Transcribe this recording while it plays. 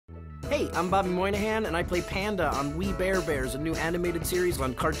Hey, I'm Bobby Moynihan, and I play Panda on We Bear Bears, a new animated series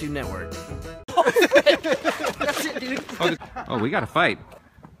on Cartoon Network. That's it, dude. Oh, we got a fight.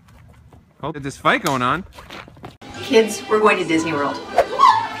 Oh, there's this fight going on. Kids, we're going to Disney World.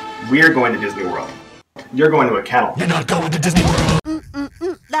 We're going to Disney World. You're going to a kennel. You're not going to Disney World.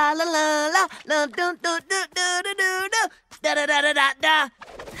 La la la la la do do do do do do da da da da da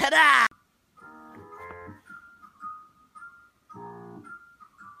da da.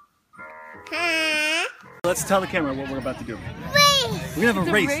 Let's tell the camera what we're about to do. Race! We're gonna have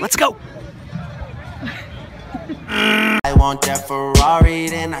a race. Let's go! I want that Ferrari,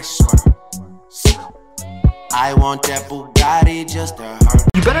 then I swear. I want that Bugatti just to hurt.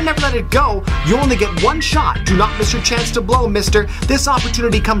 You better never let it go. You only get one shot. Do not miss your chance to blow, mister. This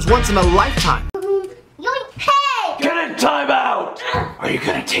opportunity comes once in a lifetime. Hey! Get in timeout! Are you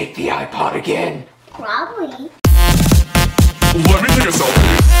gonna take the iPod again? Probably. Let me think of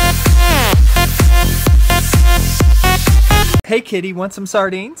something. Hey kitty, want some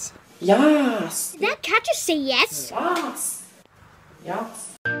sardines? Yaaaas. Did that catcher say yes? Yaaaas.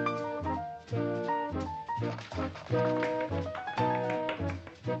 Yaaaas.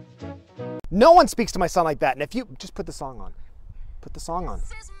 No one speaks to my son like that. And if you just put the song on. Put the song on.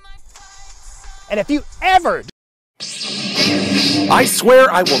 And if you ever I swear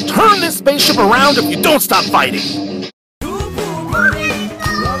I will turn this spaceship around if you don't stop fighting.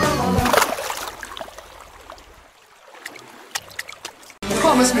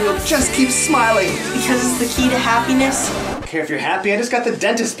 promise me you'll just keep smiling. Because it's the key to happiness. I don't care if you're happy, I just got the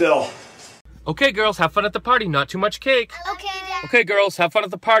dentist bill. Okay, girls, have fun at the party. Not too much cake. Okay, Dad. Okay, girls, have fun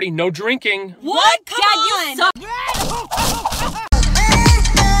at the party. No drinking. What? Dad, you suck.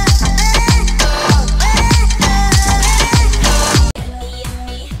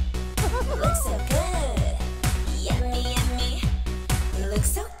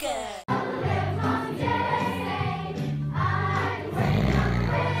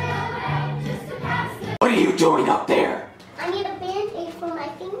 What are you doing up there? I need a band-aid for my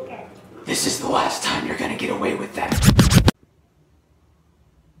finger. This is the last time you're gonna get away with that.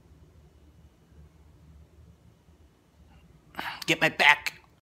 Get my back.